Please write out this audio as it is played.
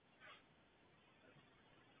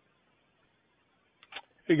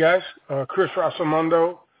Hey guys, Chris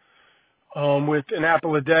Rossamondo with An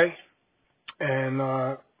Apple a Day,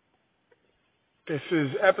 and this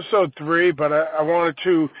is episode 3, but I wanted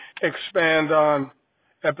to expand on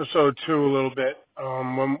episode 2 a little bit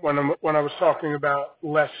when I was talking about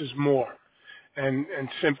less is more and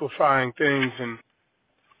simplifying things, and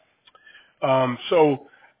so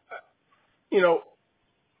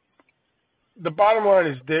the bottom line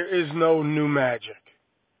is there is no new magic.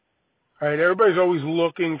 Right? Everybody's always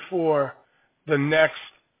looking for the next,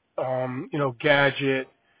 gadget,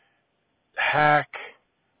 hack,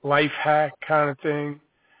 life hack kind of thing.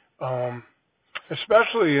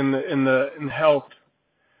 Especially in the health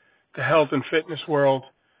and fitness world.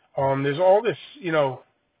 There's all this,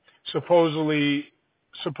 supposed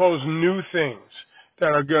new things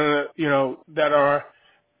that are that are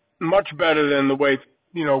much better than the way,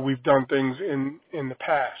 we've done things in the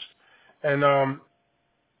past. And,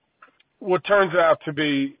 what turns out to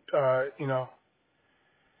be, it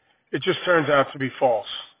just turns out to be false,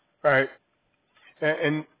 right?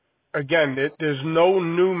 And again, there's no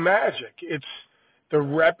new magic. It's the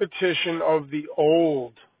repetition of the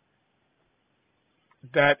old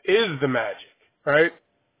that is the magic, right?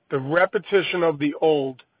 The repetition of the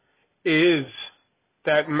old is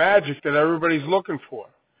that magic that everybody's looking for,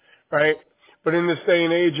 right? But in this day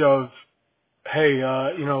and age of, hey,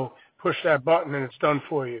 push that button and it's done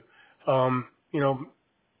for you.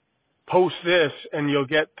 Post this and you'll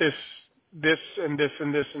get this and this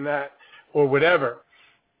and this and that or whatever.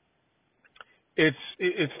 It's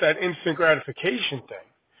that instant gratification thing,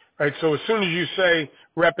 right? So as soon as you say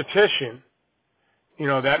repetition,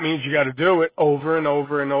 that means you got to do it over and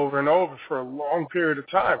over and over and over for a long period of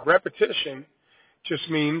time. Repetition just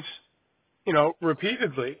means,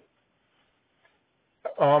 repeatedly,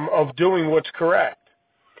 of doing what's correct,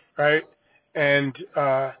 right? And,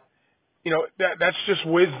 that's just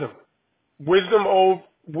wisdom. Wisdom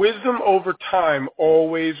over time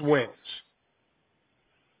always wins,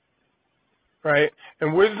 right?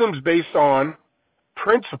 And wisdom's based on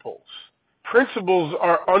principles. Principles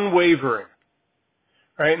are unwavering,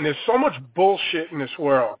 right? And there's so much bullshit in this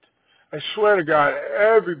world. I swear to God,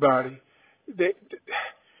 everybody,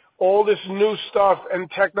 all this new stuff, and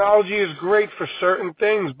technology is great for certain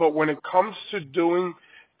things, but when it comes to doing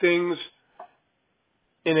things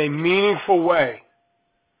in a meaningful way,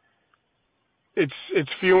 it's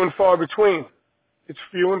few and far between. It's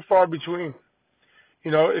few and far between.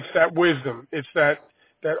 It's that wisdom. It's that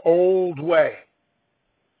old way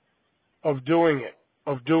of doing it,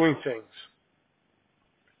 of doing things.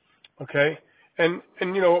 Okay? And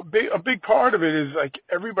a big part of it is like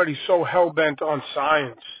everybody's so hell-bent on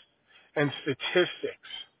science and statistics,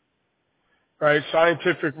 right?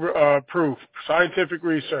 Scientific proof, scientific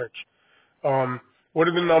research. What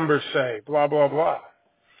do the numbers say? Blah, blah, blah,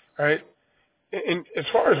 right? And as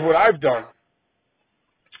far as what I've done,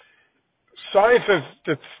 science and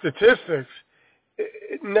statistics,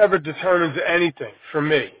 it never determines anything for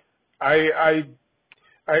me. I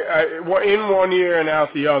in one ear and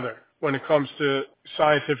out the other when it comes to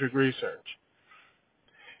scientific research.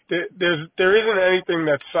 There isn't anything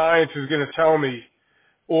that science is going to tell me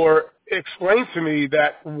or explain to me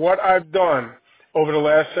that what I've done over the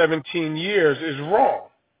last 17 years is wrong,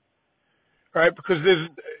 right? Because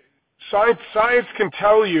science can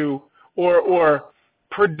tell you or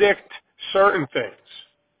predict certain things,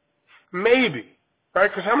 maybe,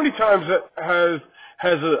 right? Because how many times has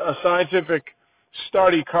a scientific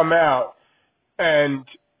study come out and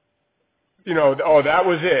that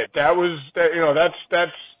was it,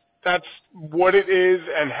 that's what it is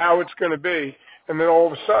and how it's going to be, and then all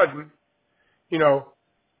of a sudden,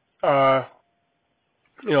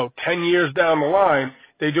 10 years down the line,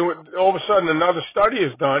 they do it. All of a sudden, another study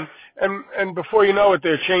is done, and before you know it,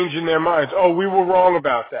 they're changing their minds. Oh, we were wrong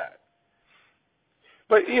about that.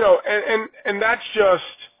 But and that's just,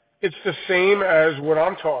 it's the same as what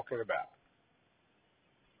I'm talking about,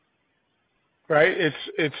 right? It's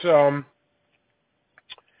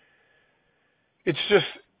just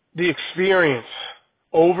the experience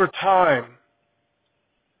over time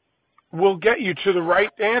will get you to the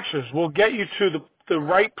right answers. Will get you to the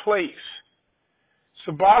right place.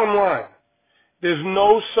 So bottom line, there's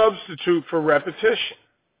no substitute for repetition.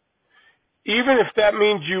 Even if that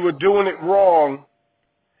means you were doing it wrong,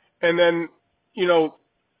 and then,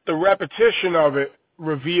 the repetition of it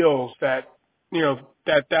reveals that,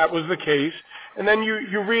 that was the case, and then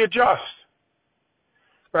you readjust,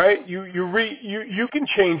 right? You can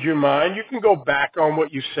change your mind. You can go back on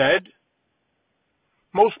what you said.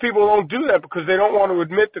 Most people don't do that because they don't want to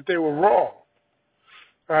admit that they were wrong,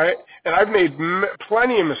 right? And I've made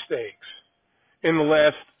plenty of mistakes. in the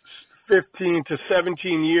last 15 to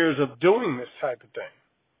 17 years of doing this type of thing,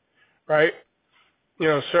 right? You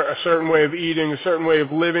know, a certain way of eating, a certain way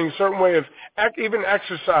of living, a certain way of even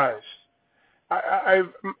exercise.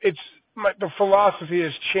 The philosophy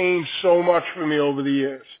has changed so much for me over the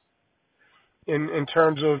years in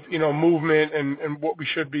terms of, you know, movement and what we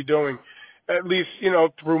should be doing, at least, you know,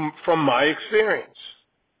 from my experience.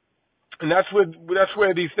 And that's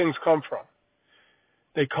where these things come from.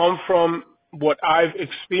 They come from what I've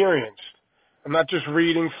experienced. I'm not just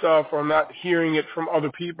reading stuff, or I'm not hearing it from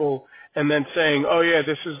other people and then saying, oh yeah,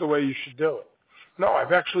 this is the way you should do it. No,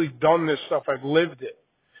 I've actually done this stuff. I've lived it.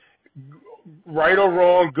 Right or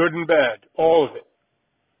wrong, good and bad, all of it.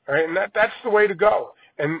 Right? And that's the way to go.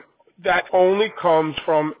 And that only comes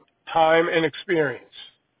from time and experience.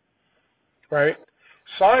 Right?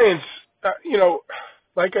 Science, you know,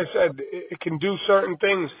 like I said, it can do certain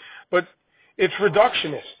things, but it's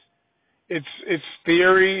reductionist. It's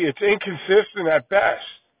theory. It's inconsistent at best.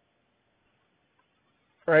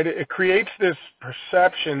 Right? It creates this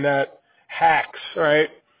perception that hacks, right?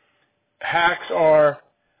 Hacks are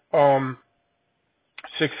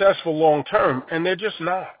successful long term, and they're just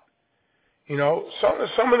not. You know,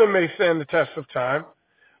 some of them may stand the test of time,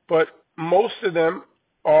 but most of them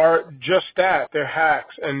are just that. They're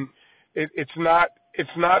hacks, and it's not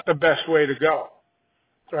the best way to go.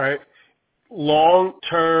 Right? Long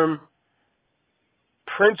term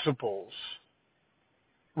principles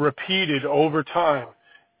repeated over time.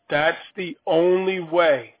 That's the only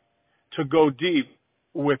way to go deep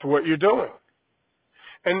with what you're doing.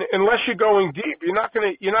 And unless you're going deep, you're not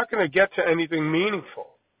gonna get to anything meaningful,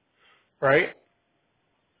 right?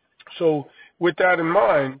 So with that in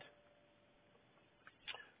mind,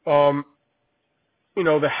 you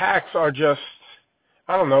know, the hacks are just,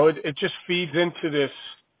 I don't know, it just feeds into this,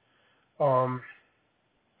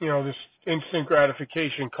 you know, this instant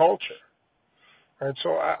gratification culture. Right?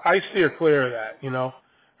 So I steer clear of that, you know,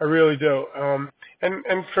 I really do.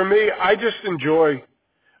 And for me, I enjoy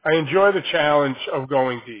the challenge of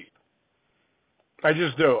going deep. I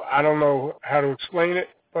just do. I don't know how to explain it,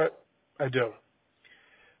 but I do.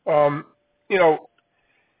 You know,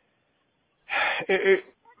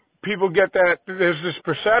 people get that there's this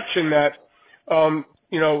perception that,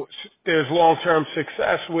 you know, there's long-term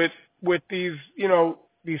success with these, you know,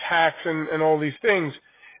 these hacks and all these things,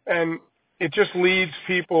 and it just leads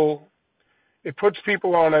people. It puts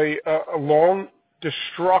people on a long,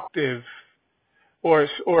 destructive, or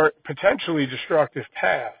potentially destructive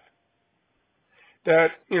path.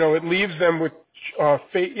 That, you know, it leaves them with,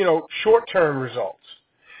 you know, short-term results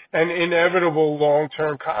and inevitable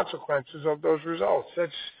long-term consequences of those results.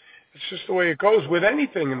 It's just the way it goes with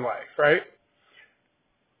anything in life, right?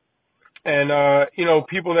 And you know,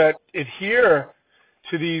 people that adhere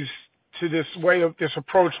to this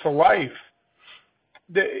approach to life,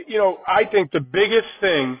 you know, I think the biggest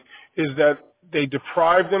thing is that they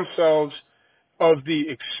deprive themselves of the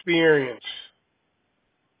experience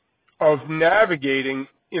of navigating,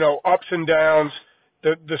 you know, ups and downs,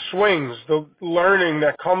 the swings, the learning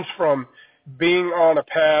that comes from being on a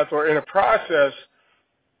path or in a process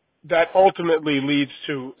that ultimately leads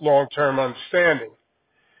to long-term understanding.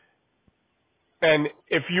 And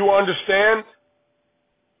if you understand,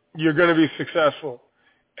 you're going to be successful.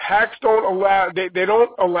 Hacks don't allow, they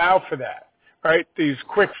don't allow for that, right? These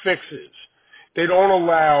quick fixes. They don't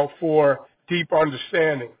allow for deep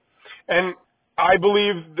understanding. And I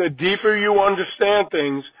believe the deeper you understand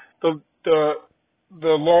things, the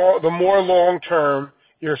more long term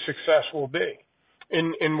your success will be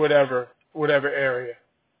in whatever area.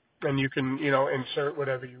 And you can, you know, insert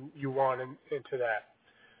whatever you want into that.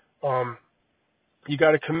 You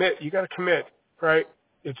got to commit, right?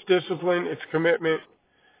 It's discipline, it's commitment,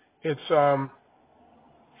 it's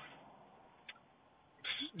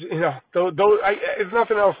you know, there's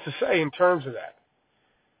nothing else to say in terms of that,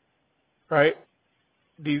 right?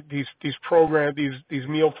 These programs, these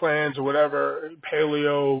meal plans or whatever,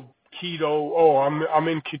 paleo, keto. Oh, I'm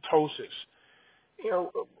in ketosis. You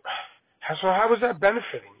know, so how is that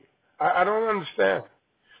benefiting you? I don't understand.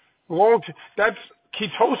 That's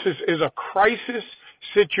ketosis is a crisis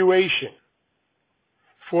situation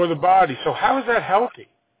for the body. So how is that healthy?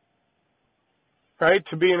 Right?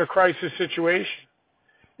 To be in a crisis situation.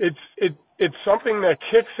 It's something that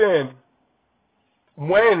kicks in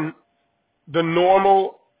when the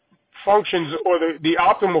normal functions or the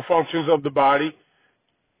optimal functions of the body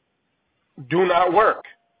do not work.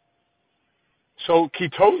 So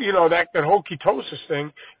you know, that whole ketosis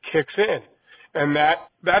thing kicks in, and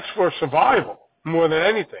that's for survival more than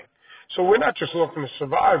anything. So we're not just looking to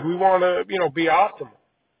survive; we want to, you know, be optimal.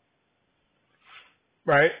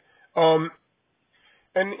 right? Um,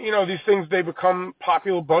 and these things, they become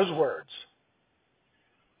popular buzzwords,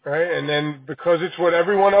 right? And then because it's what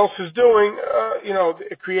everyone else is doing,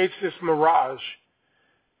 it creates this mirage,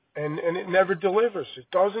 and it never delivers. It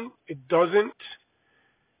doesn't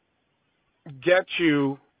get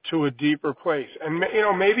you to a deeper place. And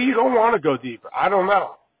maybe you don't want to go deeper. I don't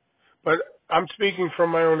know, but I'm speaking from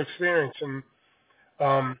my own experience. And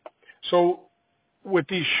so with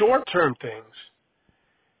these short-term things,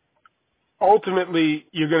 ultimately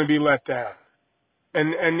you're going to be let down,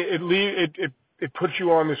 and it puts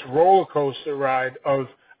you on this roller coaster ride of,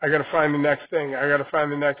 I got to find the next thing, I got to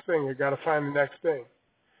find the next thing, I got to find the next thing,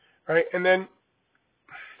 right? And then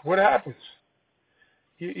what happens?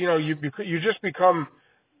 You just become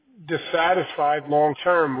dissatisfied long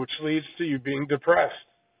term, which leads to you being depressed,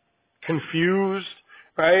 confused,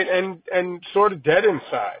 right, and sort of dead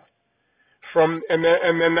inside. And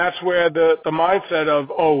then that's where the mindset of,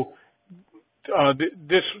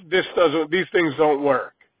 these things don't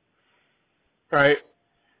work, right?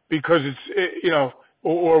 Because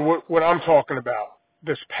or what I'm talking about,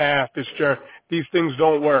 this path, this journey, these things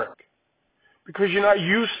don't work because you're not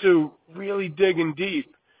used to really digging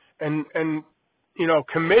deep and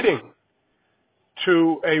committing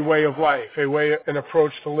to a way of life, an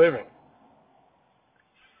approach to living.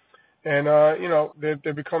 And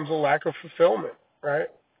there becomes a lack of fulfillment, right?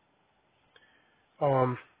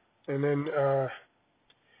 And then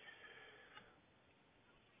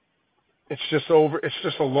it's just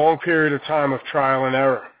a long period of time of trial and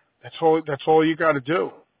error. That's all you got to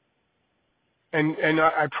do. And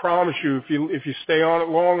I promise you, if you stay on it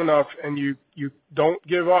long enough and you don't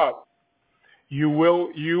give up, you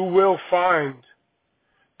will find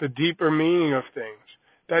the deeper meaning of things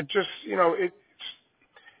that just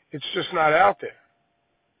it's just not out there.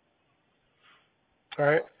 All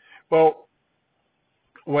right. Well,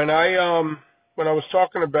 when I was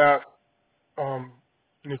talking about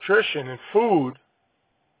nutrition and food,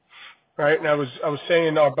 right, and I was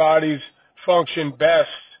saying our bodies function best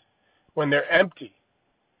when they're empty.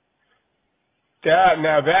 That's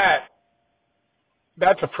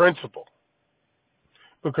a principle,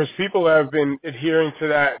 because people have been adhering to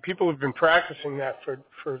that. People have been practicing that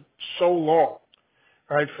for so long,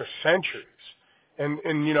 right, for centuries.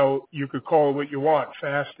 And you could call it what you want,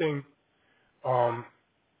 fasting,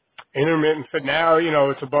 intermittent. Now,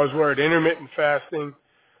 it's a buzzword, intermittent fasting.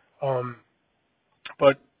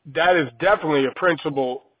 But that is definitely a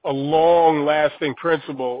principle, a long-lasting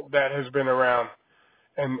principle that has been around,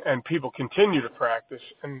 and people continue to practice.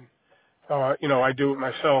 And I do it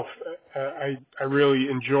myself. I really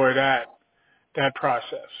enjoy that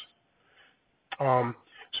process.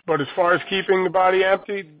 But as far as keeping the body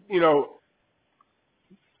empty,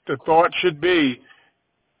 the thought should be,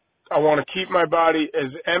 I want to keep my body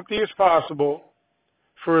as empty as possible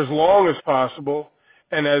for as long as possible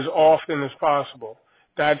and as often as possible.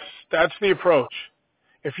 That's the approach.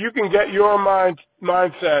 If you can get your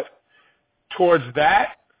mindset towards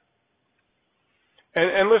that,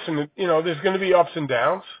 and listen, there's going to be ups and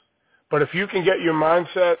downs, but if you can get your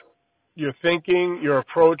mindset, your thinking, your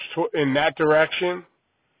approach in that direction,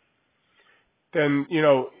 then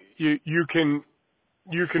you can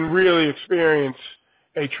really experience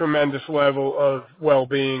a tremendous level of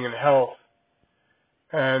well-being and health.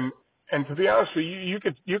 And to be honest with you,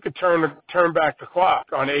 you could turn back the clock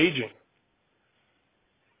on aging,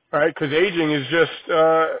 right? Because aging is just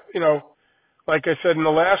like I said in the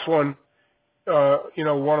last one,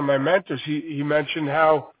 one of my mentors, he mentioned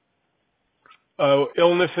how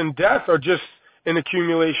illness and death are just an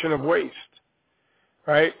accumulation of waste,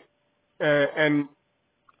 right? And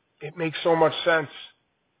it makes so much sense,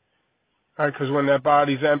 right? Because when that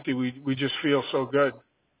body's empty, we just feel so good,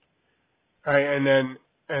 right? And then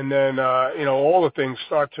all the things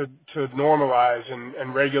start to normalize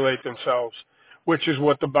and regulate themselves, which is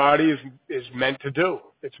what the body is meant to do.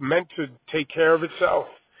 It's meant to take care of itself.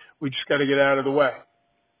 We just got to get out of the way,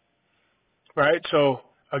 right? So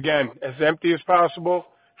again, as empty as possible,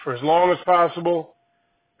 for as long as possible,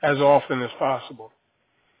 as often as possible.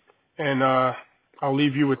 And I'll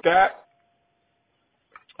leave you with that.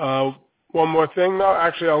 One more thing, though.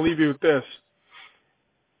 Actually, I'll leave you with this.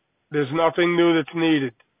 There's nothing new that's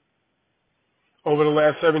needed. Over the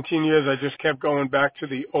last 17 years, I just kept going back to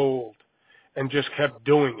the old and just kept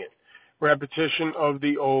doing it. Repetition of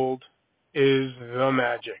the old is the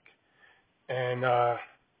magic. And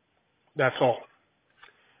that's all.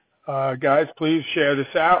 Guys, please share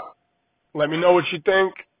this out. Let me know what you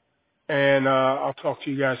think, and I'll talk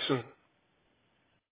to you guys soon.